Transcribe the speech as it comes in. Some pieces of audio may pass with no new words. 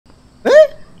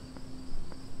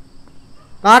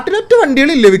നാട്ടിലൊറ്റ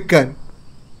വണ്ടികളില്ല വിൽക്കാൻ.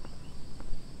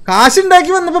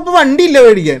 കാശുണ്ടാക്കി വന്നപ്പോ വണ്ടി ഇല്ല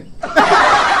മേടിക്കാൻ.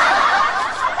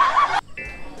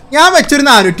 ഞാൻ വെച്ചൊരു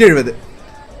 470.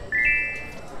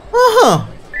 ആഹാ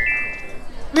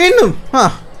വീണ്ടും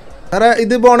വേറെ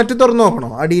ഇത് ബോണറ്റ് തുറന്നു നോക്കണോ?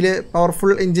 അടിയിൽ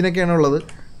പവർഫുൾ എഞ്ചിനൊക്കെയാണ് ഉള്ളത്.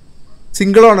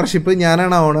 Single ownership.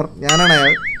 ഞാനാണ് ഓണർ, ഞാനാണ്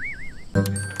അയാൾ.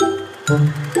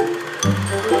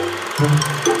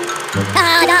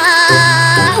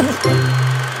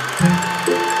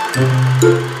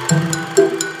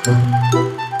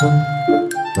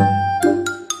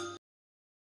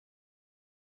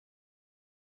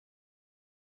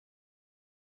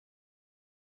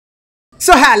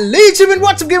 So hello YouTube,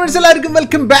 what's up gamers, എല്ലാവർക്കും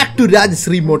welcome back to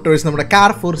Rajashree Motors, നമ്മുടെ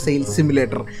കാർ ഫോർ സെയിൽ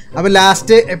സിമുലേറ്റർ. അപ്പോൾ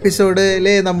ലാസ്റ്റ് എപ്പിസോഡിൽ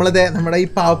നമ്മുടെ ഈ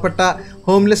പാവപ്പെട്ട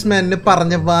ഹോംലെസ് മാനിന്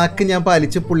പറഞ്ഞ വാക്ക് ഞാൻ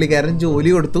പാലിച്ചു. പുള്ളിക്കാരൻ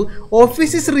ജോലി കൊടുത്തു.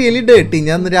 Office is really dirty.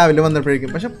 ഞാൻ ഇന്ന് രാവിലെ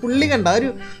വന്നപ്പോഴേക്കും പക്ഷെ പുള്ളി കണ്ട ഒരു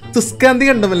തുസ്കാന്തി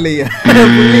കണ്ടമല്ലേ.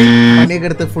 പുള്ളി പണിയൊക്കെ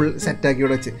എടുത്ത് ഫുൾ സെറ്റാക്കി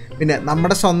ഇവിടെ വെച്ച്. പിന്നെ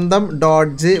നമ്മുടെ സ്വന്തം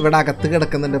ഡോഡ്ജ് ഇവിടെ അകത്ത്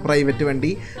കിടക്കുന്നുണ്ട്, പ്രൈവറ്റ്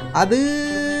വണ്ടി. അത്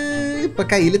ഇപ്പം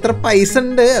കയ്യിൽ ഇത്ര പൈസ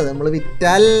ഉണ്ട്, അത് നമ്മൾ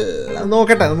വിറ്റാൽ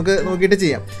നോക്കട്ടെ, നമുക്ക് നോക്കിയിട്ട്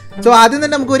ചെയ്യാം. സോ ആദ്യം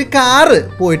തന്നെ നമുക്ക് ഒരു കാറ്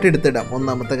പോയിട്ട് എടുത്തിടാം,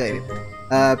 ഒന്നാമത്തെ കാര്യം.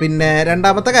 പിന്നെ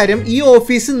രണ്ടാമത്തെ കാര്യം, ഈ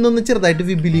ഓഫീസ് ഇന്നൊന്ന് ചെറുതായിട്ട്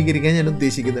വിപുലീകരിക്കാൻ ഞാൻ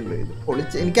ഉദ്ദേശിക്കുന്നുണ്ട്. ഇത്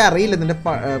പൊളിച്ച് എനിക്കറിയില്ല ഇതിൻ്റെ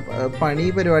പണി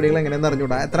പരിപാടികൾ എങ്ങനെയാണെന്ന്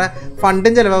അറിഞ്ഞൂടാ, എത്ര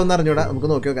ഫണ്ടും ചിലവാകുമെന്ന് അറിഞ്ഞൂടാ. നമുക്ക്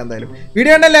നോക്കി നോക്കാം. എന്തായാലും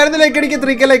വീഡിയോ കണ്ട എല്ലാവരും ലൈക്ക് അടിക്കുക.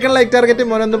 3K ലൈക്ക് ടാർഗറ്റ്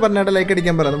മോനൊന്ന് പറഞ്ഞാൽ ലൈക്ക്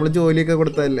അടിക്കാൻ പറ. നമ്മൾ ജോലിയൊക്കെ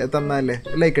കൊടുത്തല്ലേ തന്നല്ലേ,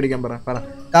 ലൈക്ക് അടിക്കാൻ പറ.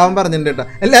 അവൻ പറഞ്ഞിട്ടുണ്ട് കേട്ടോ.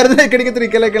 എല്ലാവരും ലൈക്ക് അടിക്കുക.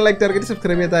 3K like target.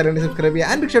 സബ്സ്ക്രൈബ് ചെയ്യാൻ ആരും സബ്സ്ക്രൈബ്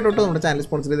ചെയ്യുക. ആൻഡ് ബിഗ് ഷൗട്ട് ഔട്ട് നമ്മുടെ ചാനൽ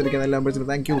സ്പോൺസർ ചെയ്തിരിക്കുന്നത് എല്ലാം പഠിച്ചത്.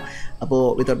 Thank you. അപ്പോൾ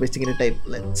without wasting time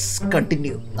let's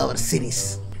continue our series.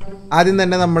 ആദ്യം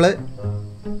തന്നെ നമ്മൾ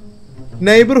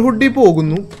നെയ്ബർഹുഡിൽ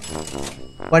പോകുന്നു,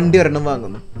 വണ്ടി ഒരെണ്ണം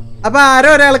വാങ്ങുന്നു. അപ്പോൾ ആരോ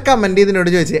ഒരാൾ കമൻറ്റ് ചെയ്തിനോട്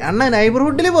ചോദിച്ചു, അണ്ണാ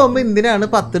നെയ്ബർഹുഡിൽ പോകുമ്പോൾ എന്തിനാണ്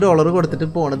 $10 കൊടുത്തിട്ട്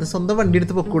പോണത്, സ്വന്തം വണ്ടി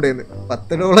എടുത്ത് പൊക്കൂടെയെന്ന്.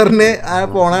 $10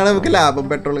 പോണാണ് നമുക്ക് ലാഭം,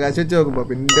 പെട്രോൾ കാശ് വെച്ച് നോക്കുമ്പോൾ.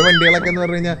 പിന്നെ എൻ്റെ വണ്ടികളൊക്കെ എന്ന്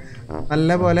പറഞ്ഞു കഴിഞ്ഞാൽ നല്ല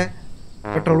പോലെ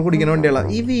പെട്രോൾ കുടിക്കുന്ന വണ്ടികളാണ്.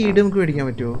 ഈ വീട് നമുക്ക് മേടിക്കാൻ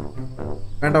പറ്റുമോ?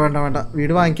 വേണ്ട,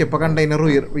 വീട് വാങ്ങിക്കാം. ഇപ്പോൾ കണ്ടെയ്നർ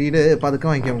വീട് പതുക്കെ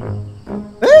വാങ്ങിക്കാൻ പോകും.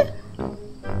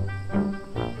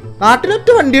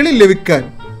 നാട്ടിലൊറ്റ വണ്ടികളില്ല വിൽക്കാൻ.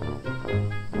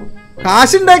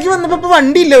 കാശുണ്ടാക്കി വന്നപ്പോ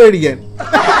വണ്ടി ഇല്ല മേടിക്കാൻ.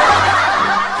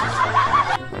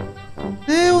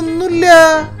 ഒന്നുമില്ല.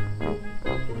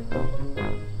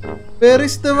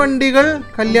 വേറിസ്ത വണ്ടികൾ,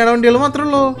 കല്യാണ വണ്ടികൾ മാത്രമേ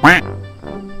ഉള്ളൂ.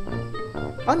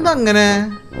 അതെന്താ അങ്ങനെ?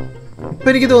 ഇപ്പൊ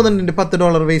എനിക്ക് തോന്നുന്നുണ്ട്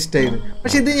 $10 വേസ്റ്റ് ആയത്.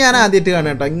 പക്ഷെ ഇത് ഞാൻ ആദ്യമായിട്ട്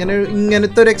കാണാം കേട്ടോ.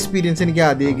 ഇങ്ങനത്തെ ഒരു എക്സ്പീരിയൻസ് എനിക്ക്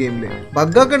ആദ്യം ഗെയിമില്.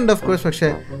 ബഗ്ഗൊക്കെ ഉണ്ട് ഓഫ് കോഴ്സ്,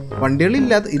 പക്ഷെ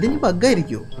വണ്ടികളില്ലാത്ത ഇതിന്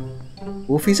ബഗ്ഗായിരിക്കുമോ?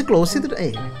 ഓഫീസ് ക്ലോസ് ചെയ്തിട്ട്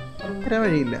വരാൻ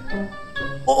വഴിയില്ല.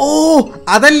 ഓ,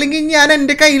 അതല്ലെങ്കിൽ ഞാൻ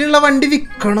എൻ്റെ കയ്യിലുള്ള വണ്ടി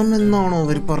വിൽക്കണം എന്നാണോ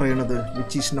അവർ പറയണത്?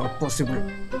 Which is not possible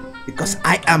because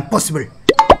I am possible.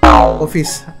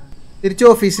 Office തിരിച്ച്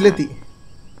ഓഫീസിലെത്തി.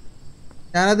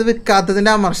 ഞാനത്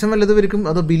വിൽക്കാത്തതിൻ്റെ അമർഷം വല്ലതും വരിക്കും,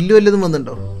 അതോ ബില്ല് വല്ലതും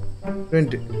വന്നിട്ടുണ്ടോ?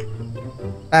 മിനിറ്റ്,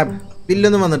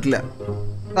 ബില്ലൊന്നും വന്നിട്ടില്ല.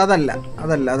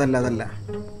 അതല്ല.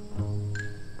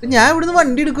 ഞാൻ ഇവിടുന്ന്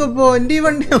വണ്ടി എടുക്കും. അപ്പോൾ എൻ്റെ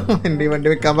ഈ വണ്ടി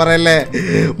വെക്കാൻ പറയല്ലേ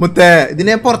മുത്തേ.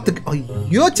 ഇതിനെ പുറത്തേക്ക്,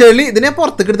 അയ്യോ ചെളി, ഇതിനെ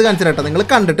പുറത്തേക്ക് എടുത്ത് കാണിച്ചു തരാട്ടോ. നിങ്ങൾ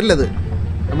കണ്ടിട്ടില്ലത്,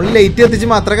 നമ്മൾ ലൈറ്റ് എത്തിച്ച്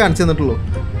മാത്രമേ കാണിച്ചു തന്നിട്ടുള്ളൂ.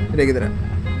 ഇതിലേക്ക് തരാം.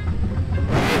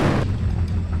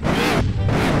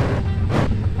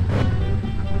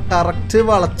 കറക്റ്റ്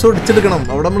വളച്ചൊടിച്ചെടുക്കണം.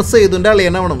 അവിടെ നമ്മൾ സേതുവിൻ്റെ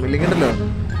അളിയനാവണം, ഇല്ലെങ്കിൽ ഉണ്ടല്ലോ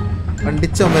വണ്ടി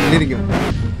ചുമലിരിക്കും.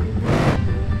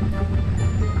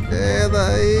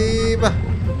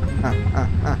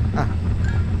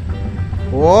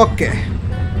 ഓക്കെ,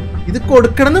 ഇത്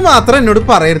കൊടുക്കണമെന്ന് മാത്രം എന്നോട്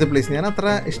പറയരുത് പ്ലീസ്. ഞാൻ അത്ര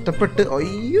ഇഷ്ടപ്പെട്ട്,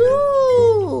 അയ്യോ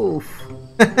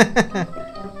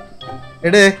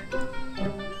എടേ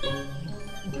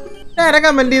നേരെ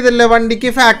കമന്റ് ചെയ്തല്ലേ,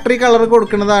 വണ്ടിക്ക് ഫാക്ടറി കളർ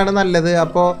കൊടുക്കുന്നതാണ് നല്ലത്,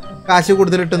 അപ്പോൾ കാശ്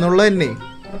കൂടുതൽ കിട്ടുന്നുള്ളത് തന്നെ.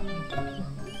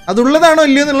 അതുള്ളതാണോ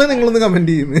ഇല്ലയോ എന്നുള്ളത് നിങ്ങളൊന്ന്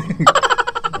കമന്റ് ചെയ്യുന്നു.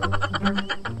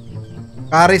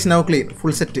 Car is now clean,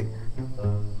 full set.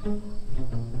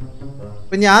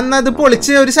 അപ്പൊ ഞാൻ അത്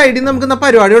പൊളിച്ച് ഒരു സൈഡിൽ നിന്ന് നമുക്ക്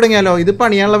പരിപാടി തുടങ്ങിയാലോ. ഇത്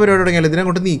പണിയാനുള്ള പരിപാടി തുടങ്ങിയാലോ.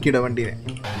 ഇതിനങ്ങോട്ട് നീക്കിയിടാം വണ്ടീനെ.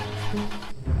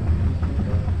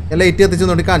 ലൈറ്റ് കത്തിച്ച്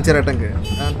നോക്കി കാണിച്ചു തരട്ടെ.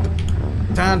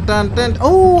 ഓ,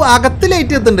 അകത്ത്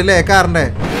ലൈറ്റ് കത്തുന്നുണ്ട് അല്ലേ കാറിന്റെ.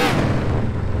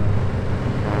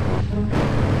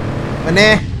 പിന്നെ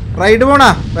റൈഡ് പോണാ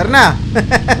വരണാ.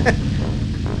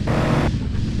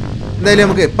 എന്തായാലും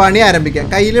നമുക്ക് പണി ആരംഭിക്കാം.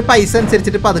 കയ്യിൽ പൈസ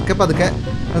അനുസരിച്ചിട്ട് പതുക്കെ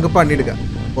നമുക്ക് പണിയെടുക്കാം.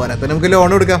 പോരാത്ത നമുക്ക് ലോൺ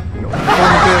കൊടുക്കാം.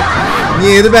 നമുക്ക് ഇനി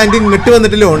ഏത് ബാങ്ക് ഇങ്ങോട്ട്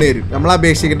വന്നിട്ട് ലോൺ തരും, നമ്മൾ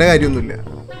അപേക്ഷിക്കേണ്ട കാര്യമൊന്നുമില്ല.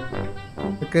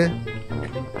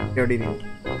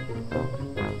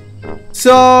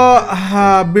 സോ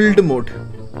ബിൽഡ് മോഡ്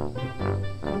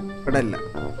ഇവിടെ അല്ല.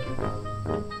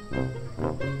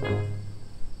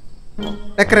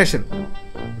 Decoration,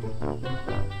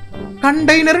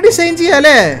 container design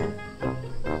ചെയ്യാല്ലേ.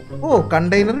 ഓ,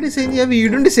 കണ്ടെയ്നർ ഡിസൈൻ ചെയ്യാം,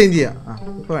 വീടും ഡിസൈൻ ചെയ്യാം.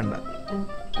 ഇപ്പൊ വേണ്ട.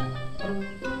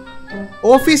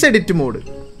 Office edit mode,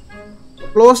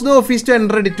 close the office to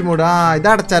enter edit mode. ഇത്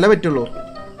അടച്ചാലേ പറ്റുള്ളൂ.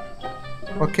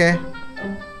 ഓക്കെ,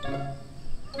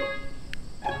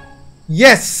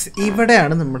 യെസ്,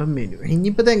 ഇവിടെയാണ് നമ്മുടെ മെനു.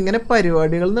 ഇനിയിപ്പോൾ ഇത് എങ്ങനെ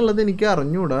പരിപാടികൾ എന്നുള്ളത് എനിക്ക്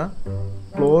അറിഞ്ഞൂടാ.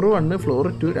 ഫ്ലോർ 1, ഫ്ലോർ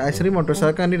 2 രാജശ്രീ മോട്ടോഴ്സ്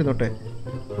ആക്കാൻ ഇരുന്നോട്ടെ.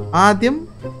 ആദ്യം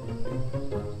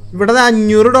ഇവിടെ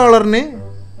 $500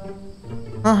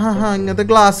 ഇങ്ങനത്തെ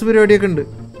ഗ്ലാസ് പരിപാടിയൊക്കെ ഉണ്ട്.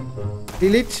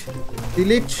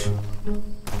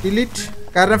 ഡിലീറ്റ്.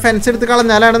 കാരണം ഫെൻസ് എടുത്ത്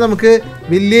കളഞ്ഞാലാണ് നമുക്ക്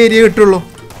വലിയ ഏരിയ കിട്ടുള്ളൂ.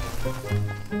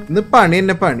 ഇന്ന് പണി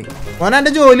എന്നെ പണി. മോനെ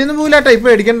എൻ്റെ ജോലിയൊന്നും പോകില്ല, ടൈപ്പ്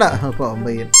പേടിക്കണ്ട. പോവാൻ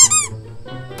പയ്യൻ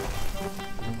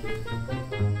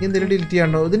എന്തെങ്കിലും ഡിലീറ്റ്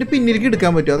ചെയ്യാണ്ടോ? ഇതിന്റെ പിന്നിലേക്ക്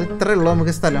എടുക്കാൻ പറ്റുമോ? അത് ഇത്ര ഉള്ളൂ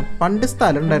നമുക്ക് സ്ഥലം. പണ്ട്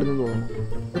സ്ഥലം ഉണ്ടായിരുന്നു തോന്നുന്നു.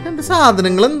 ഇതൊക്കെ എൻ്റെ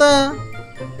സാധനങ്ങൾ എന്താ?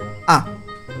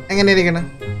 എങ്ങനെ ഇരിക്കണം?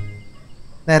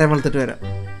 നേരെ വെളുത്തിട്ട് വരാം.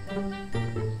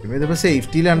 ഇതിപ്പോ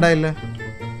സേഫ്റ്റി ഇല്ലാണ്ടായില്ല.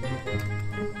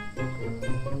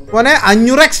 മോനെ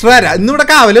 500 എക്സ്ട്രാ തരാം. ഇന്നിവിടെ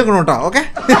കാവല് വെക്കണം കേട്ടോ. Okay,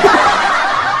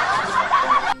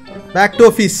 back to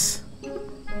office.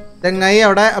 തെങ്ങായി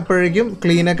അവിടെ അപ്പോഴേക്കും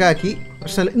ക്ലീനൊക്കെ ആക്കി.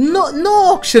 പ്രശ്നമില്ല. ഇന്ന്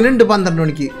ഓപ്ഷൻ ഉണ്ട് 12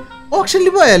 മണിക്ക്.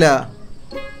 ഓപ്ഷനിൽ പോയാലോ?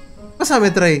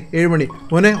 സമയത്തായി 7 മണി.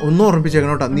 മോനെ ഒന്നും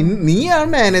ഓർമ്മിപ്പിച്ചേക്കണം കേട്ടോ. നീയാണ്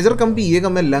മാനേജർ കം PA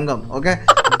കം എല്ലാം കം. ഓക്കെ,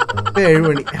 ഇപ്പം 7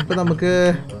 മണി. അപ്പം നമുക്ക്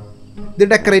ഇത്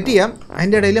ഡെക്കറേറ്റ് ചെയ്യാം.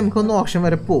 അതിൻ്റെ ഇടയിൽ നമുക്കൊന്ന് ഓപ്ഷൻ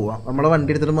വരെ പോവാം. നമ്മളെ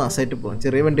വണ്ടി എടുത്തിട്ട് മാസമായിട്ട് പോവാം.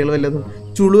 ചെറിയ വണ്ടികൾ വല്ലതും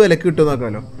ചുളു വിലക്ക് കിട്ടും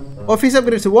നോക്കാമല്ലോ. Office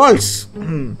upgrades walls.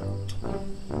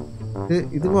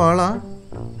 ഇത് വാളാ?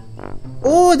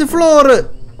 ഇത് ഫ്ലോറ്.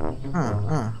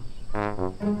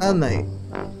 അതായി.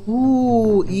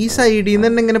 ഈ സൈഡിൽ നിന്ന്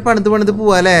തന്നെ ഇങ്ങനെ പണിത്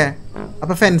പോവാല്ലേ?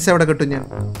 അപ്പൊ ഫെൻസ് എവിടെ കിട്ടും? ഞാൻ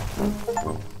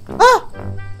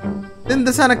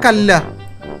ഇതെന്താ സാധനം? കല്ല്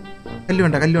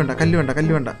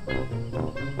വേണ്ട.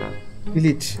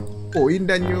 വില്ലേജ്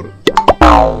 500.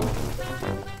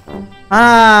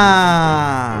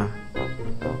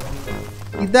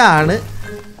 ഇതാണ്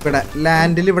ഇവിടെ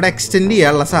ലാൻഡിൽ ഇവിടെ എക്സ്റ്റെൻഡ്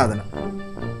ചെയ്യാനുള്ള സാധനം.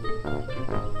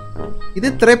 ഇത്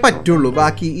ഇത്രേ പറ്റുള്ളൂ.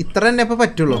 ബാക്കി ഇത്ര തന്നെ ഇപ്പൊ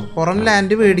പറ്റുള്ളൂ. പുറം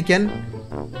ലാൻഡ് മേടിക്കാൻ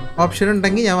ഓപ്ഷൻ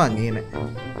ഉണ്ടെങ്കിൽ ഞാൻ വാങ്ങിയേനെ.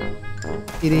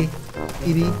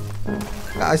 ഇരി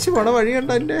കാശ് പോണ വഴി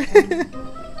കണ്ടോ എൻ്റെ?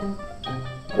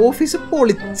 ഓഫീസ്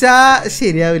പൊളിച്ചാ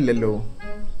ശരിയാവില്ലല്ലോ.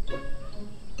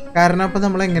 കാരണം അപ്പൊ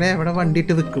നമ്മളെങ്ങനെ എവിടെ വണ്ടി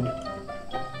ഇട്ട് വെക്കും?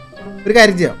 ഒരു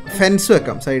കാര്യം ചെയ്യാം, ഫെൻസ്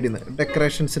വെക്കാം സൈഡിൽ നിന്ന്.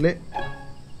 ഡെക്കറേഷൻസില്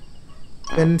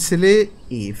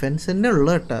ഈ ഫെൻസ് തന്നെ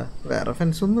ഉള്ളു കേട്ടാ, വേറെ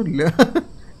ഫെൻസ് ഒന്നും ഇല്ല.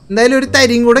 എന്തായാലും ഒരു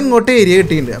തരിയും കൂടെ ഇങ്ങോട്ട് ഏരിയ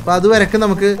കിട്ടിയിട്ടുണ്ട്. അപ്പൊ അത് വരക്ക്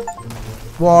നമുക്ക്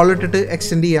വാൾ ഇട്ടിട്ട്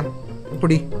എക്സ്റ്റെൻഡ് ചെയ്യാം.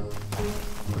 പൊടി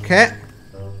ഓക്കെ.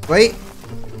 വൈ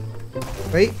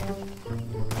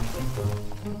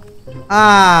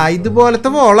ഇതുപോലത്തെ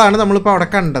വോളാണ് നമ്മളിപ്പോൾ അവിടെ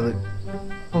കണ്ടത്.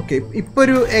 ഓക്കെ, ഇപ്പോൾ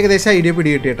ഒരു ഏകദേശം ഐഡിയ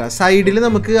പിടികിട്ടി കേട്ടോ. സൈഡിൽ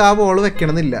നമുക്ക് ആ വോള്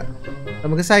വെക്കണമെന്നില്ല.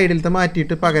 നമുക്ക് സൈഡിലത്തെ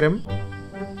മാറ്റിയിട്ട് പകരം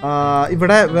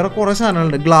ഇവിടെ വേറെ കുറേ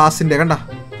സാധനങ്ങളുണ്ട്. ഗ്ലാസിൻ്റെ കണ്ട,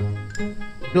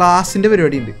 ഗ്ലാസിൻ്റെ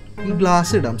പരിപാടി ഉണ്ട്. ഈ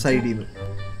ഗ്ലാസ് ഇടാം സൈഡിൽ നിന്ന്.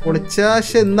 പൊളിച്ച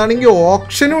എന്താണെങ്കിൽ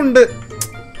ഓപ്ഷനും ഉണ്ട്.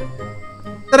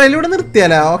 ഇത്രയിലൂടെ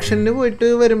നിർത്തിയാലോ? ഓപ്ഷന് പോയിട്ട്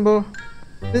വരുമ്പോൾ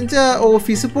എന്നുവെച്ചാൽ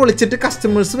ഓഫീസ് പൊളിച്ചിട്ട്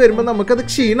കസ്റ്റമേഴ്സ് വരുമ്പോൾ നമുക്കത്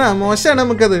ക്ഷീണമാണ്, മോശമാണ്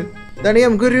നമുക്കത്. ഇതാണെങ്കിൽ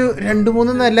നമുക്കൊരു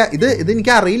 2-3 നില ഇത്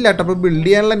എനിക്ക് അറിയില്ല കേട്ടോ. അപ്പോൾ ബിൽഡ്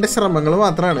ചെയ്യാനുള്ള എൻ്റെ ശ്രമങ്ങൾ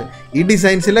മാത്രമാണ്. ഈ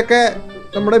ഡിസൈൻസിലൊക്കെ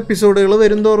നമ്മുടെ എപ്പിസോഡുകൾ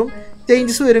വരും തോറും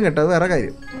ചേഞ്ചസ് വരും കേട്ടോ, വേറെ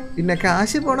കാര്യം. പിന്നെ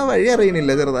കാശ് പോണ വഴി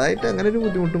അറിയണില്ല, ചെറുതായിട്ട് അങ്ങനെ ഒരു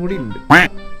ബുദ്ധിമുട്ടും കൂടി ഉണ്ട്.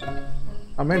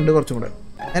 അമ്മയുണ്ട് കുറച്ചും കൂടെ.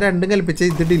 ഞാൻ രണ്ടും കൽപ്പിച്ച്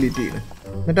ഇത് ഡിലീറ്റ് ചെയ്യണം.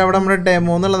 എന്നിട്ട് അവിടെ നമ്മുടെ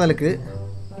ഡെമോ എന്നുള്ള നിലക്ക്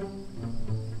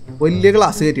വലിയ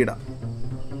ഗ്ലാസ് കയറ്റിയിടാം.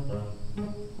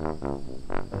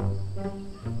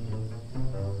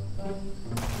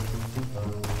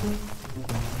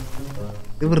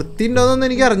 ഇത് വൃത്തി ഉണ്ടോന്നൊന്നും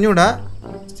എനിക്ക് അറിഞ്ഞൂടാ.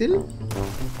 സ്റ്റിൽ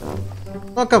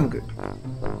നോക്കാം നമുക്ക്.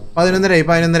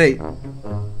 11:30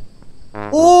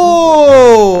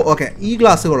 ഓക്കെ, ഈ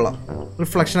ഗ്ലാസ് കൊള്ളാം.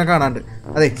 റിഫ്ലക്ഷനൊക്കെ കാണാണ്ട്.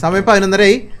 അതെ, സമയം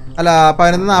 11:30 അല്ല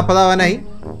 11:40 ആവാനായി.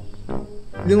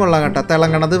 ഇതും കൊള്ളാം കേട്ടോ,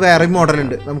 തിളങ്ങണത്. വേറെ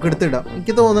മോഡലുണ്ട്, നമുക്ക് എടുത്തിടാം.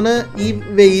 എനിക്ക് തോന്നുന്നത് ഈ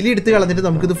വെയിൽ എടുത്ത് കളഞ്ഞിട്ട്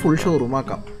നമുക്കിത് ഫുൾ ഷോറൂം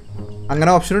ആക്കാം. അങ്ങനെ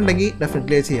ഓപ്ഷൻ ഉണ്ടെങ്കിൽ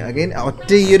ഡെഫിനറ്റ്ലി ചെയ്യാം. അഗൈൻ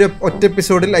ഒറ്റ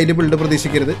എപ്പിസോഡിൽ അതിൽ ബിൽഡ്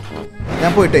പ്രതീക്ഷിക്കരുത്.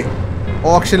 ഞാൻ പോയിട്ടേ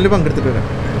ഓപ്ഷനിൽ പങ്കെടുത്തിട്ട് വരാം.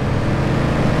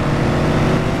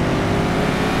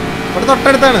 ഇവിടെ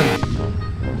തൊട്ടടുത്താണ്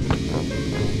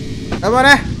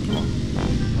മോനെ.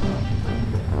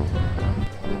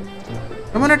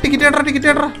 മോനെ ടിക്കറ്റ്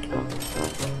കേട്ട.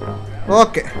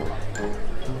 ഓക്കെ,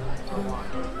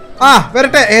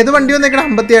 വരട്ടെ. ഏത് വണ്ടി വന്നേക്കണം?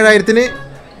 57,000-ന്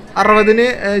 60-ന്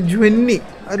ജുവന്നി,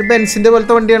 ഒരു ബെൻസിന്റെ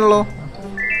പോലത്തെ വണ്ടിയാണല്ലോ.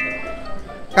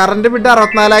 Current bid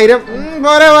 64,000.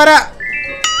 പോരാ,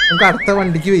 നമുക്ക് അടുത്ത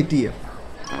വണ്ടിക്ക് വെയിറ്റ് ചെയ്യാം.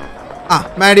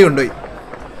 മാഡി കൊണ്ടുപോയി.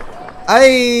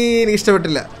 എനിക്ക്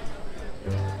ഇഷ്ടപ്പെട്ടില്ല.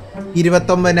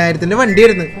 29,000-ന്റെ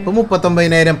വണ്ടിയായിരുന്നു, ഇപ്പൊ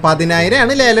 39,000.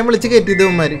 10,000 ലേലം വിളിച്ച് കയറ്റിയത്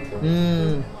ഇവന്മാര്.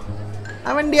 ആ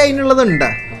വണ്ടി അതിനുള്ളതുണ്ടാ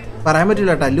പറയാൻ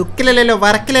പറ്റൂല കേട്ടാ. ലുക്കിലല്ലല്ലോ,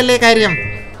 വരക്കിലല്ലേ കാര്യം.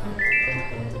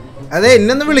 അതെ,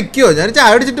 എന്നൊന്ന് വിളിക്കോ? ഞാൻ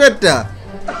ചായ അടിച്ചിട്ട് പറ്റാ.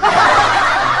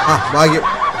 ആ ഭാഗ്യം.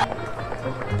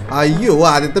 അയ്യോ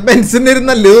ആദ്യത്തെ ബെൻസിന്റെ ഒരു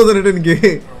നല്ലത് തോന്നിട്ട് എനിക്ക്.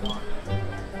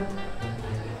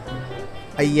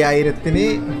 5000-ന്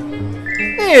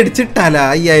മേടിച്ചിട്ടാല.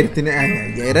 5000-ന്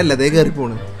 5000 അല്ലതേ കയറി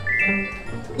പോണ്.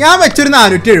 ഞാൻ വെച്ചൊരു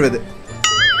 470.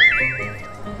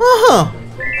 ആഹാ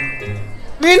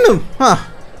വീണ്ടും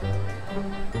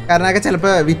കാരണമൊക്കെ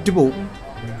ചിലപ്പോ വിറ്റ് പോവും.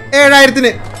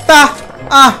 7000-ന്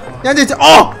ഞാൻ ചോദിച്ചു.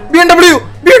 ഓ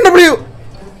BMW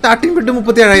സ്റ്റാർട്ടിങ് ബിഡ്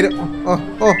 37,000.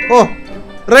 ഓ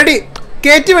റെഡി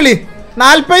കേറ്റി വിളി.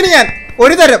 40-ന് ഞാൻ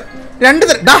ഒരു തരം 2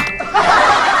 തരം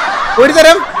 1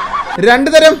 തരം 2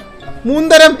 തരം 3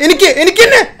 തരം എനിക്ക്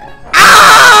തന്നെ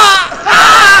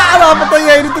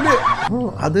 45,000-ന്.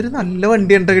 അതൊരു നല്ല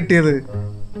വണ്ടിയാണ് കിട്ടിയത്.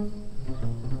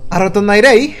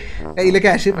 61,000 കയ്യിലെ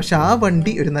ക്യാഷ്. പക്ഷെ ആ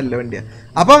വണ്ടി ഒരു നല്ല വണ്ടിയാണ്.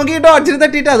 അപ്പൊ നമുക്ക് ഈ ഡോഡ്ജിന്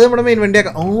തട്ടിയിട്ട് അത് നമ്മുടെ മെയിൻ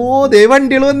വണ്ടിയാക്കാം. ഓ ദേ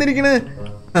വണ്ടികൾ വന്നിരിക്കണ്.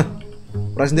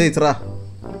 പ്രശ്നം ജയിച്ചറാ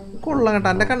കൊള്ളാം കേട്ടോ.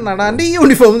 എന്റെ കണ്ണാടാ എന്റെ ഈ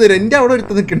യൂണിഫോം തരും. എന്റെ അവിടെ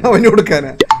എടുത്ത് നിൽക്കണ്ട അവന്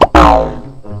കൊടുക്കാനാ.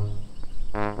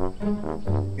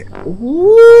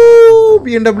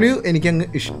 BMW എനിക്കങ്ങ്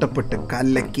ഇഷ്ടപ്പെട്ട്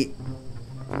കലക്കി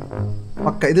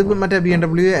പക്ക. ഇത് മറ്റേ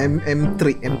BMW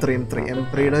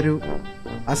M3യുടെ ഒരു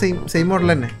ആ സെയിം മോഡൽ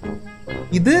തന്നെ.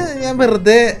 ഇത് ഞാൻ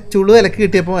വെറുതെ ചുളു വിലക്ക്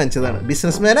കിട്ടിയപ്പോൾ വാങ്ങിച്ചതാണ്.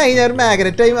 ബിസിനസ്മാനായി ഞാൻ ഒരു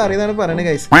മാഗ്നറ്റായി മാറിയതാണ് പറയുന്നത്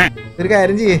ഗൈസ്. ഒരു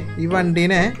കാര്യം ചെയ്യേ, ഈ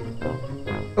വണ്ടീനെ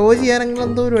ടോ ചെയ്യാനെങ്കിലും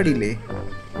എന്തോ ഒരു വടിയില്ലേ.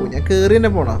 ഓ ഞാൻ കേറി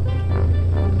തന്നെ പോണ.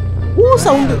 ഓ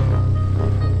സൗണ്ട്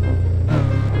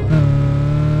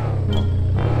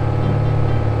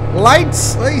ലൈറ്റ്സ്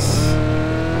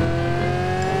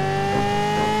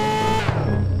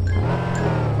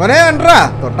മോനെ കണ്ടാ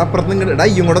തൊട്ടപ്പുറത്ത് ഇങ്ങോട്ട്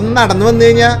ഇയ്യും കൂടെ ഒന്ന് നടന്നു വന്നു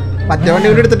കഴിഞ്ഞാ മറ്റേ വണ്ടി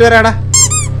കൂടെ എടുത്തിട്ട് വരാടാ.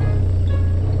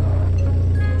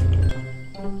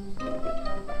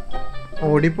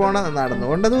 ഓടിപ്പോണ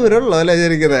നടന്നുകൊണ്ട് ദൂരമുള്ളൂ അല്ലേ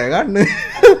ശരിക്കും. കണ്ണ്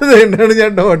അതുകൊണ്ടാണ്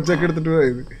ഞാൻ ഡോഡ്ജൊക്കെ എടുത്തിട്ട്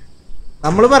പോയത്.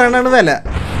 നമ്മൾ പറയണാണ് വില.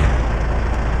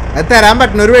 അത് തരാൻ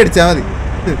പറ്റുന്നവർ മേടിച്ചാൽ മതി.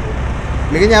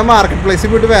 ഇല്ലെങ്കിൽ ഞാൻ മാർക്കറ്റ് പ്ലേസിൽ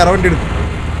പോയിട്ട് വേറെ വണ്ടി എടുക്കും.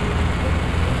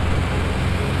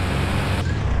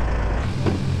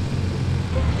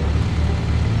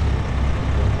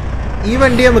 ഈ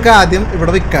വണ്ടി നമുക്ക് ആദ്യം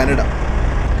ഇവിടെ വിൽക്കാനിടാം.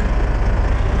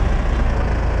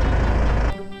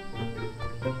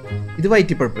 ഇത്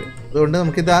വൈറ്റ് പർപ്പിൾ, അതുകൊണ്ട്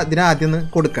നമുക്ക് ഇതിനാദ്യം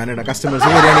കൊടുക്കാനിടാം. കസ്റ്റമേഴ്സ്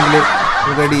വരികയാണെങ്കിൽ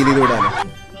നമുക്ക് ഡീൽ ചെയ്ത് വിടാലോ.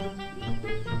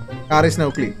 Car is now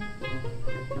clean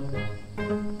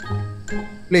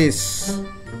please.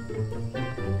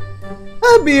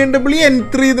 BMW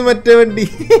M3 ഇത് മറ്റേ വണ്ടി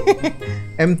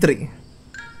M3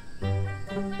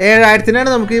 7,000-നാണ്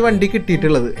നമുക്ക് ഈ വണ്ടി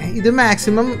കിട്ടിയിട്ടുള്ളത്. ഇത്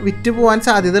മാക്സിമം വിറ്റ് പോകാൻ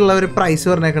സാധ്യതയുള്ള ഒരു പ്രൈസ്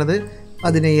പറഞ്ഞേക്കണത്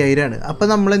 15,000-ആണ്. അപ്പം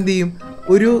നമ്മൾ എന്ത് ചെയ്യും,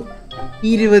 ഒരു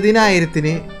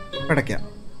 20,000-ന് അടയ്ക്കാം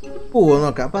പോവാൻ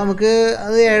നോക്കാം. അപ്പം നമുക്ക്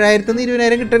അത് 7,000-ന്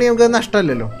 20,000 കിട്ടണമെങ്കിൽ നമുക്ക്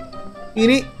നഷ്ടമല്ലല്ലോ.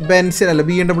 ഇനി ബെൻസിനല്ല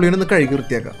BMW-നൊന്ന് കഴുകി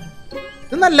വൃത്തിയാക്കാം.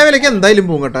 ഇത് നല്ല വിലയ്ക്ക് എന്തായാലും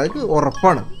പോകും കേട്ടോ, അത്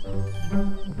ഉറപ്പാണ്.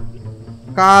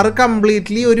 കാറ്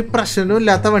കംപ്ലീറ്റ്ലി ഒരു പ്രശ്നവും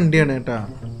ഇല്ലാത്ത വണ്ടിയാണ് കേട്ടോ.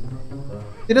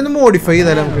 ഇതിനൊന്ന് മോഡിഫൈ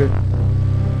ചെയ്താലോ നമുക്ക്.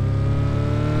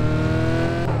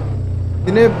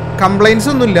 ഇതിന് കംപ്ലൈൻസ്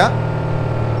ഒന്നുമില്ല,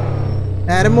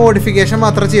 നേരെ മോഡിഫിക്കേഷൻ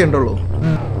മാത്രമേ ചെയ്യണ്ടുള്ളൂ.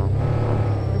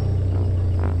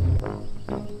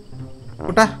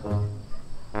 കൂട്ടാ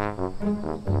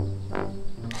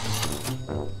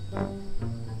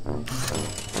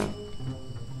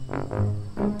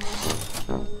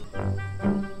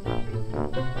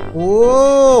ഓ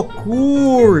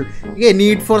cool.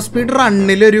 Need for speed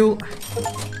റണ്ണിലൊരു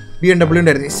BMW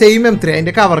ഉണ്ടായിരുന്നു, സെയിം M3,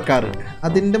 അതിൻ്റെ കവർ കാർ.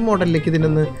 അതിൻ്റെ മോഡലിലേക്ക്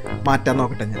ഇതിനൊന്ന് മാറ്റാൻ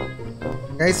നോക്കട്ടെ ഞാൻ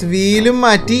ഗൈസ്. വീലും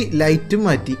മാറ്റി, ലൈറ്റും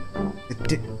മാറ്റി.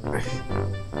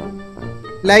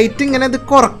 ലൈറ്റ് ഇങ്ങനെ ഇത്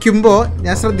കുറയ്ക്കുമ്പോൾ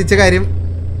ഞാൻ ശ്രദ്ധിച്ച കാര്യം,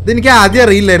 ഇതെനിക്ക് ആദ്യം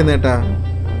അറിയില്ലായിരുന്നു കേട്ടാ.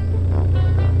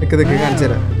 ഇതൊക്കെ കാണിച്ചു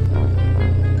തരാം.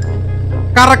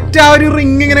 കറക്റ്റ് ആ ഒരു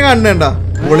റിങ് ഇങ്ങനെ കാണുന്നുണ്ട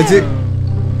വിളിച്ച്.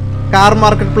 Car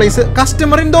market place,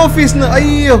 customer in the ഓഫീസിന്ന്.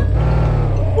 അയ്യോ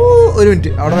ഒരു മിനിറ്റ്,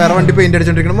 അവിടെ വേറെ വണ്ടി പെയിന്റ്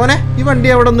അടിച്ചോണ്ടിരിക്കണം. മോനെ ഈ വണ്ടി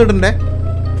അവിടെ ഒന്നും ഇടണ്ടേ.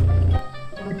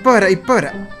 ഇപ്പൊ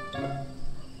വരാം.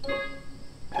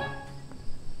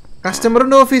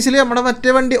 കസ്റ്റമറിന്റെ ഓഫീസിൽ നമ്മുടെ മറ്റേ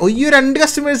വണ്ടി. ഒയ്യോ 2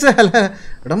 കസ്റ്റമേഴ്സ്. അല്ല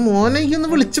എടാ മോനെ എനിക്കൊന്ന്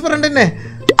വിളിച്ച് പറയണ്ടേ.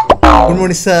 Good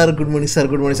morning sir, good morning sir,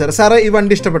 good morning sir. Sir ഈ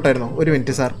വണ്ടി ഇഷ്ടപ്പെട്ടായിരുന്നോ? ഒരു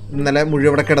മിനിറ്റ് സാർ, ഇന്നലെ മുഴുവൻ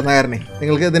ഇവിടെ കിടന്ന കാരണേ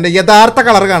നിങ്ങൾക്ക് ഇതിന്റെ യഥാർത്ഥ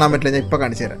കളർ കാണാൻ പറ്റില്ല. ഞാൻ ഇപ്പൊ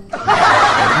കാണിച്ചു തരാം.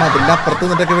 അതിന്റെ അപ്പുറത്ത്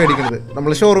നിന്നിട്ടൊക്കെ മേടിക്കുന്നത്.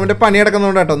 നമ്മൾ ഷോറൂമിന്റെ പണി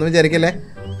അടക്കുന്നതുകൊണ്ട് കേട്ടോ, ഒന്നും വിചാരിക്കല്ലേ.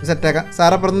 സെറ്റാക്കാം.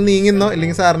 സാർ അപ്പുറത്ത് നീങ്ങുന്നോ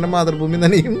അല്ലെങ്കിൽ സാറിന്റെ മാതൃഭൂമി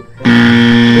തന്നെയും.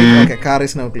 Okay, car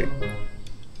is now clean.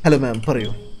 Hello ma'am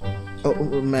പറയൂ.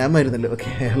 മാം ആയിരുന്നല്ലോ. ഓക്കെ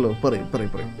ഹലോ പറയൂ.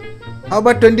 How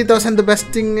about 20,000 the best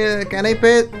thing can I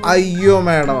പേ? അയ്യോ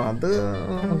മാഡം അത്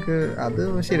നമുക്ക് അത്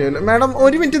ശരിയല്ല മാഡം.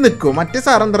 ഒരു മിനിറ്റ് നിൽക്കുമോ? മറ്റേ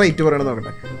സാർ എന്താ റേറ്റ് പറയണത്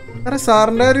നോക്കട്ടെ. സാറേ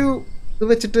സാറിൻ്റെ ഒരു ഇത്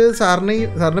വെച്ചിട്ട്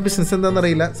സാറിൻ്റെ ബിസിനസ് എന്താണെന്ന്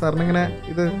അറിയില്ല. സാറിനിങ്ങനെ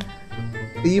ഇത്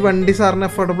ഈ വണ്ടി സാറിന്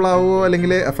അഫോർഡബിൾ ആവുമോ,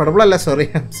 അല്ലെങ്കിൽ അഫോർഡബിൾ അല്ല, സോറി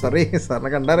സാറിനെ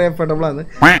കണ്ടറിയാം അഫോർഡബിൾ ആണ്,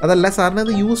 അതല്ല സാറിന്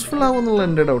അത് യൂസ്ഫുൾ ആവും എന്നുള്ള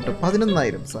എൻ്റെ ഡൗട്ട്.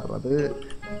 11,000 സാർ, അത്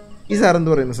ഈ സാർ എന്ത്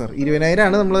പറയുന്നു സാർ? 20,000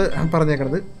 ആണ് നമ്മൾ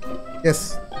പറഞ്ഞേക്കണത്. യെസ്,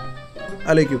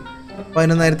 ആലോചിക്കൂ,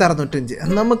 11,605.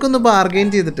 നമുക്കൊന്ന് ബാർഗെയിൻ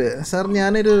ചെയ്തിട്ട് സാർ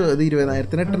ഞാനൊരു ഇത്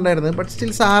 20,000 ഇട്ടുണ്ടായിരുന്നു, ബട്ട്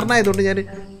സ്റ്റിൽ സാറിനായതുകൊണ്ട് ഞാൻ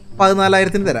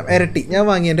 14,000 തരാം, ഇരട്ടി, ഞാൻ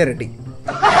വാങ്ങിയതിൻ്റെ ഇരട്ടി.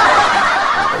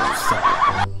 സാർ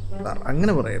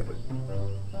അങ്ങനെ പറയരുത്,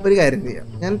 ഒരു കാര്യം ചെയ്യാം,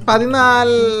 ഞാൻ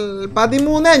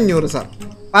 13,500 സാർ,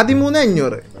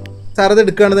 13,500 സാർ അത്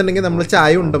എടുക്കുകയാണെന്നുണ്ടെങ്കിൽ നമ്മൾ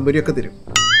ചായ ഉണ്ടമ്പൊരിയൊക്കെ തരും.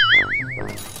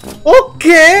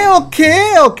 Okay okay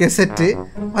okay, set.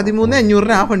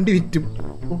 13,500 ആ വണ്ടി വിറ്റും.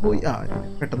 ഓഹോ,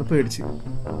 പെട്ടെന്ന് പേടിച്ച്.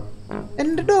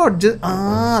 എൻ്റെ ഡോഡ്ജ്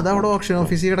അതവിടെ ഓപ്ഷൻ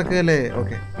ഓഫീസിൽ കിടക്കുകയല്ലേ.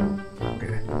 Okay okay,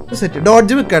 set.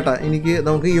 ഡോഡ്ജ് വിൽക്കാട്ടാ എനിക്ക്,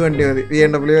 നമുക്ക് ഈ വണ്ടി മതി,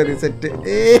 BMW മതി, സെറ്റ്.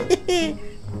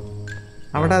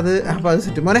 അവിടെ അത് അപ്പം അത്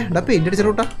സെറ്റ്. മോനെ ഡാ paint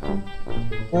അടിച്ചിട്ടാ,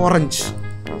 orange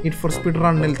need for speed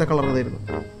റണ്ണിലത്തെ colour ഇതായിരുന്നു.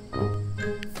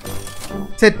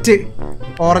 സെറ്റ്,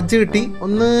 ഓറഞ്ച് കിട്ടി.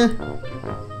 ഒന്ന്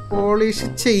പോളിഷ്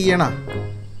ചെയ്യണ.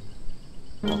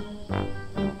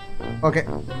 Okay,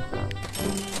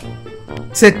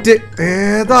 set.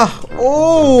 ഏതാ? ഓ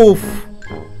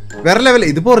വേറെ ലെവൽ.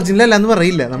 ഇതിപ്പോ ഒറിജിനൽ അല്ല എന്ന്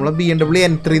പറയില്ല, നമ്മളെ BMW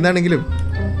M3 എന്നാണെങ്കിലും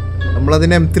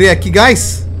നമ്മളതിനെ M3 ആക്കി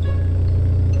ഗായ്സ്.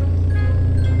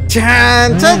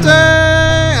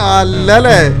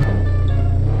 അല്ലല്ലേ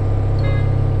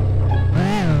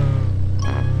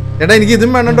ചേട്ടാ, എനിക്ക്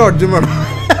ഇതും വേണം ഡോഡ്ജും വേണം,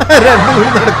 രണ്ടും കൂടി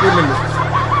നടക്കില്ലല്ലോ.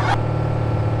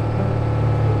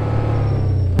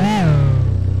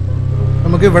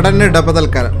 നമുക്ക് ഇവിടെ തന്നെ ഇടപ്പ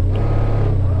തൽക്കാലം.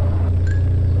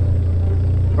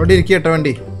 അവിടെ ഇരിക്കുക കേട്ടോ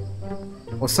വണ്ടി.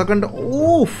 ഒസൊക്കെ ഉണ്ട്.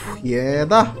 ഓഫ്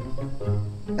ഏതാ,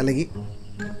 അല്ലെങ്കിൽ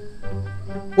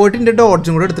പോയിട്ട്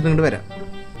ഡോഡ്ജും കൂടെ എടുത്തിട്ട് ഇങ്ങോട്ട് വരാം.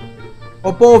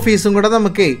 ഒപ്പം ഓഫീസും കൂടെ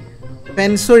നമുക്ക്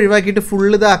പെൻസ് ഒഴിവാക്കിയിട്ട്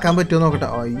ഫുള്ള് ഇതാക്കാൻ പറ്റുമോ നോക്കട്ടെ.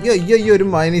 അയ്യോ അയ്യോ അയ്യോ, ഒരു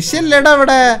മനുഷ്യല്ലേടാ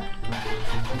അവിടെ.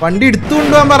 വണ്ടി എടുത്തു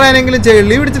കൊണ്ടുപോകാൻ പറയാനെങ്കിലും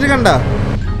ചെളി പിടിച്ചിട്ട് കണ്ട.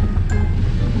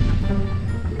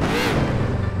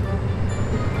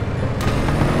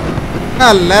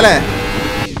 അല്ലേ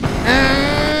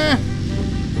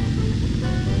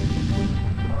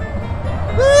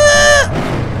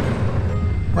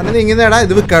നീങ്ങുന്നേടാ,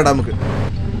 ഇത് വിൽക്കാടാ നമുക്ക്.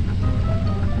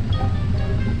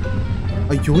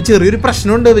 അയ്യോ ചെറിയൊരു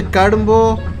പ്രശ്നമുണ്ട് വിൽക്കാടുമ്പോ,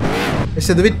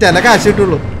 പക്ഷെ ഇത് വിറ്റാലേ കാശ്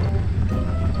കിട്ടുള്ളൂ.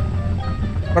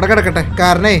 ഇവിടെ കിടക്കട്ടെ,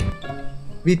 കാരണേ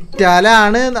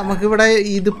വിറ്റാലാണ് നമുക്കിവിടെ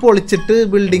ഇത് പൊളിച്ചിട്ട്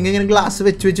ബിൽഡിങ് ഇങ്ങനെ ഗ്ലാസ്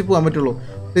വെച്ച് വെച്ച് പോകാൻ പറ്റുള്ളൂ.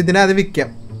 ഇതിനത് വിൽക്കാം.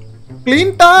 Clean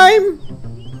time.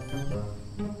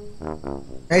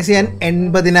 ഞാൻ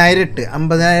 80,000 ഇട്ട്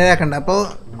 50,000 ആക്കണ്ട. അപ്പോൾ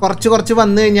കുറച്ച്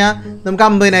വന്നു കഴിഞ്ഞാൽ നമുക്ക്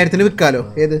 50,000 വിൽക്കാമല്ലോ.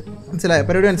 ഏത് മനസ്സിലായോ?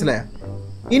 പരിപാടി മനസ്സിലായോ?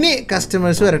 ഇനി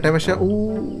കസ്റ്റമേഴ്സ് വരട്ടെ. പക്ഷെ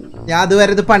ഞാൻ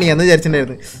അതുവരെ ഇത് പണിയാന്ന്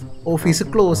വിചാരിച്ചിട്ടുണ്ടായിരുന്നു. ഓഫീസ്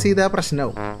ക്ലോസ് ചെയ്താൽ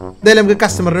പ്രശ്നമാവും. എന്തായാലും നമുക്ക്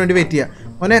കസ്റ്റമറിന് വേണ്ടി വെയിറ്റ് ചെയ്യാം.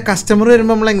 മോനെ കസ്റ്റമർ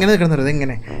വരുമ്പോൾ നമ്മൾ എങ്ങനെ നിൽക്കണം അറിയാം?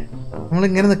 എങ്ങനെ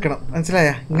നമ്മളിങ്ങനെ നിൽക്കണം, മനസ്സിലായ?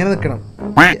 ഇങ്ങനെ നിൽക്കണം.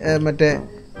 മറ്റേ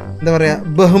എന്താ പറയുക,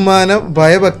 ബഹുമാനം,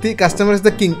 ഭയഭക്തി, കസ്റ്റമർ ഇസ്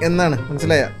ദ കിങ് എന്നാണ്,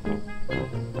 മനസ്സിലായ?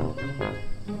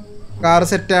 കാർ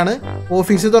സെറ്റാണ്.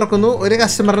 ഓഫീസ് തുറക്കുന്നു, ഒരു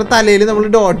കസ്റ്റമറിന്റെ തലയിൽ നമ്മൾ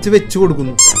ഡോഡ്ജ് വെച്ച്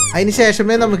കൊടുക്കുന്നു. അതിന്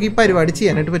ശേഷമേ നമുക്ക് ഈ പരിപാടി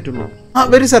ചെയ്യാനായിട്ട് പറ്റുള്ളൂ.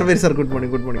 Very sir good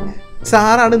morning.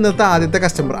 സാറാണ് ഇന്നത്തെ ആദ്യത്തെ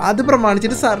കസ്റ്റമർ. അത്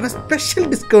പ്രമാണിച്ചിട്ട് സാറിന് സ്പെഷ്യൽ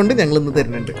ഡിസ്കൗണ്ട് ഞങ്ങൾ ഇന്ന്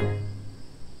തരുന്നുണ്ട്.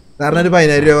 സാറിന് ഒരു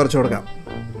 10,000 രൂപ കുറച്ച് കൊടുക്കാം.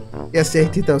 യെസ്,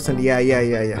 80,000.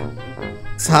 യാ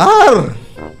സാർ,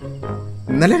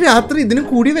 ഇന്നലെ രാത്രി ഇതിന്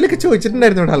കൂടിയ വിലക്ക്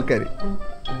ചോദിച്ചിട്ടുണ്ടായിരുന്നു ഇവിടെ ആൾക്കാർ.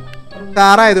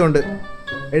 സാറായതുകൊണ്ട്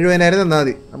 70,000 തന്നാൽ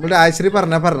മതി. നമ്മൾ രാജശ്രീ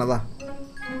പറഞ്ഞതാ.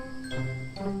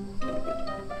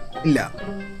 ഇല്ല,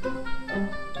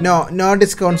 no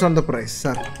discounts on the price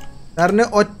sir. സാറിന്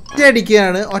ഒറ്റയടിക്ക്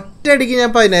ഞാൻ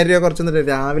 10,000 രൂപ കുറച്ച് തന്നിട്ട്.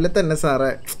 രാവിലെ തന്നെ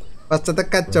സാറേ, ഫസ്റ്റത്തെ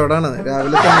കച്ചവടമാണ്,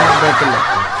 രാവിലെ തന്നെ കുഴപ്പമില്ല.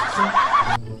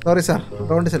 Sorry sir,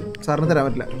 don't cell. സാറിന് തരാൻ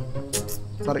പറ്റില്ല,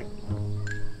 സോറി.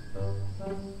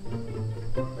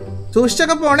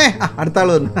 സൂക്ഷിച്ചൊക്കെ പോണേ. അടുത്ത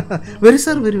ആള് വന്നു. വരും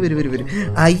സാർ, വരും.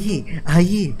 അയ്യേ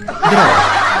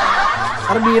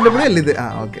സാർ, BMW അല്ല ഇത്.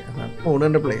 ഓക്കെ, ഫോൺ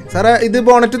കണ്ടപ്പോഴേ സാറേ ഇത്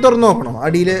ബോണറ്റ് തുറന്ന് നോക്കണോ?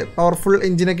 അടിയിൽ പവർഫുൾ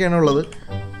എഞ്ചിനൊക്കെയാണ് ഉള്ളത്.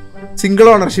 Single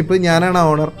ownership. ഞാനാണ്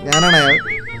ഓണർ, ഞാനാണ് അയാൾ.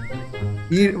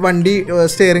 ഈ വണ്ടി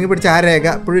സ്റ്റിയറിംഗ് പിടിച്ച ആ രേഖ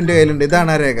ഇപ്പോഴും എൻ്റെ കയ്യിലുണ്ട്.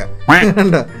 ഇതാണ് ആ രേഖ,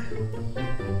 കണ്ടോ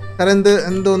സാർ?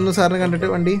 എന്തോന്നു സാറിന് കണ്ടിട്ട്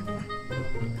വണ്ടി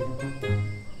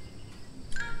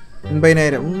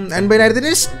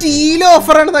 80,000 സ്റ്റീൽ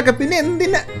ഓഫറാണെന്നൊക്കെ. പിന്നെ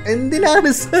എന്തിനാണ്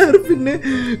സാർ പിന്നെ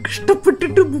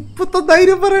കഷ്ടപ്പെട്ടിട്ട്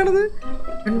 31,000 പറയണത്?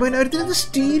 80,000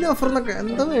 സ്റ്റീൽ ഓഫർ എന്നൊക്കെ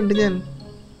എന്താ വേണ്ട? ഞാൻ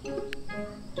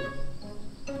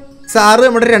സാറ്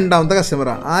നമ്മുടെ രണ്ടാമത്തെ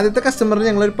കസ്റ്റമറാണ്. ആദ്യത്തെ കസ്റ്റമറിന്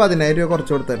ഞങ്ങളൊരു 10,000 രൂപ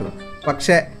കുറച്ച് കൊടുത്തായിരുന്നു.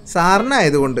 പക്ഷേ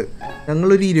സാറിനായതുകൊണ്ട്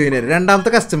ഞങ്ങളൊരു 20,000.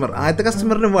 രണ്ടാമത്തെ കസ്റ്റമർ, ആദ്യത്തെ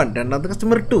കസ്റ്റമറിന് 1, രണ്ടാമത്തെ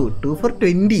കസ്റ്റമർ 2 for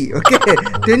 20. ഓക്കെ,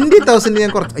 20,000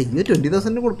 ഞാൻ കുറച്ച്. അയ്യോ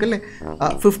 20,000 കൊടുക്കല്ലേ,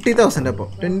 50,000. അപ്പോൾ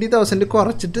 20,000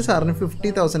 കുറച്ചിട്ട് സാറിന്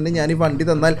 50,000 ഞാൻ ഈ വണ്ടി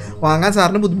തന്നാൽ വാങ്ങാൻ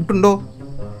സാറിന് ബുദ്ധിമുട്ടുണ്ടോ?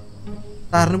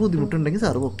 സാറിന് ബുദ്ധിമുട്ടുണ്ടെങ്കിൽ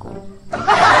സാറ് വെക്കും.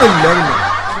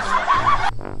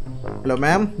 Hello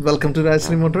ma'am, welcome to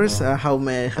Rajashree Motors. How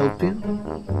may I help you?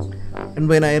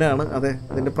 80,000 ആണ്. അതെ,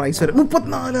 അതിൻ്റെ പ്രൈസ് വരെ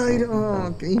 34,000.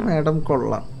 ഓക്കെ, ഈ മാഡം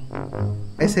കൊള്ളാം.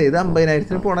 പൈസ ഇത്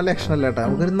 50,000 പോണ ലക്ഷണമല്ല കേട്ടോ.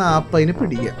 നമുക്കൊരു 40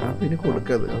 പിടിക്കാം, 40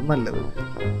 കൊടുക്കത് നല്ലത്.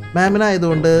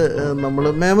 മാമിനായതുകൊണ്ട് നമ്മൾ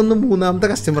മാമൊന്ന് മൂന്നാമത്തെ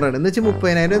കസ്റ്റമറാണ് എന്ന് വെച്ചാൽ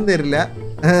 30,000 തരില്ല,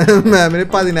 മാമിന്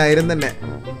 10,000 തന്നെ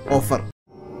ഓഫർ.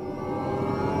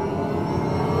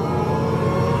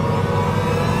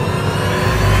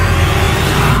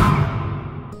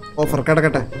 ഓഫർ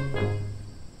കിടക്കട്ടെ.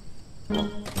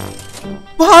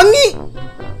 വാങ്ങി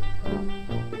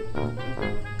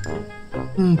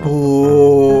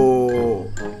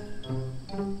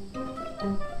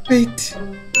വെയിറ്റ്,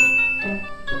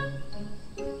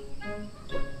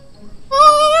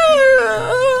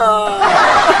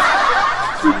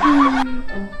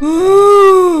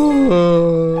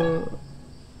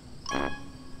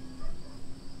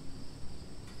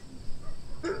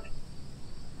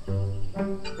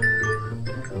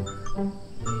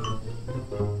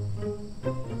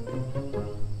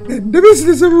 എന്റെ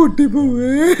ബിസിനസ് പൂട്ടി പോവേ.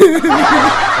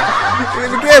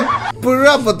 എനിക്ക് എപ്പോഴും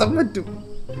അബദ്ധം പറ്റും.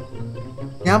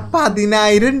 ഞാൻ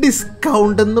 10,000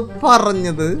 ഡിസ്കൗണ്ട് എന്ന്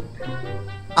പറഞ്ഞത്,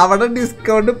 അവിടെ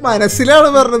ഡിസ്കൗണ്ട് മനസ്സിലാണ്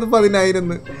പറഞ്ഞത്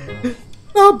 10,000.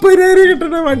 40,000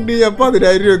 കിട്ടണ വണ്ടി ഞാൻ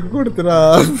 10,000 രൂപക്ക് കൊടുത്തടാ.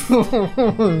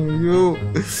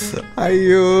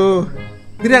 അയ്യോ,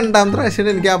 ഇത് രണ്ടാമത്തെ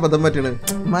പ്രാവശ്യം എനിക്ക് അബദ്ധം പറ്റണ്.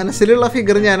 മനസ്സിലുള്ള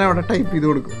ഫിഗർ ഞാൻ അവിടെ ടൈപ്പ് ചെയ്ത്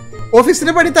കൊടുക്കും.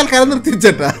 ഓഫീസിന്റെ പണി തൽക്കാലം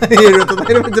നിർത്തിച്ചേട്ടാ,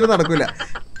 79,000 വെച്ചിട്ട് നടക്കൂല.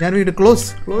 ഞാൻ വീണ്ടും ക്ലോസ്.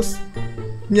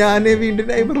 ഞാൻ വീണ്ടും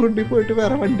നൈബർഹുഡിൽ പോയിട്ട്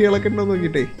വേറെ വണ്ടികളൊക്കെ ഉണ്ടോ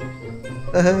നോക്കിയിട്ടേ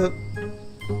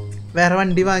വേറെ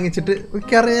വണ്ടി വാങ്ങിച്ചിട്ട്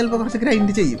മിക്കവാറും ചിലപ്പോൾ കുറച്ച്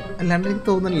ഗ്രൈൻഡ് ചെയ്യും. അല്ലാണ്ട് എനിക്ക്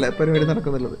തോന്നുന്നില്ല പരിപാടി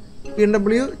നടക്കുന്നുള്ളത്.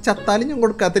 BMW ചത്താലും ഞാൻ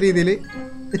കൊടുക്കാത്ത രീതിയിൽ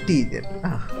സെറ്റ് ചെയ്യാൻ.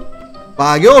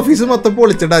 ഭാഗ്യം ഓഫീസ് മൊത്തം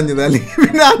പൊളിച്ചിട്ടഞ്ഞത്, അല്ലെങ്കിൽ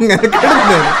പിന്നെ അങ്ങനെ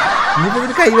കിടന്നാണ്. ഇനിയിപ്പോൾ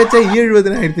ഇതിന് കൈവച്ച ഈ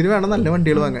 70,000 വേണം നല്ല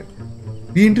വണ്ടികൾ വാങ്ങാൻ.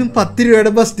 വീണ്ടും 10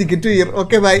 രൂപയുടെ bus ticket year.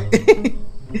 Okay bye.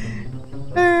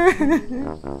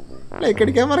 Like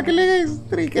അടിക്കാൻ മറക്കല്ലേ ഗൈസ്.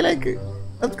 3K ലൈക്ക്,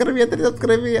 സബ്സ്ക്രൈബ്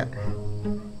ചെയ്യാ.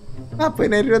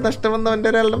 40,000 രൂപ നഷ്ടം വന്നവൻ്റെ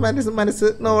ഒരാളുടെ മനസ്സ്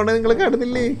നോണ് നിങ്ങൾ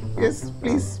കാണുന്നില്ലേ? Yes,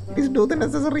 please do the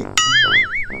necessary.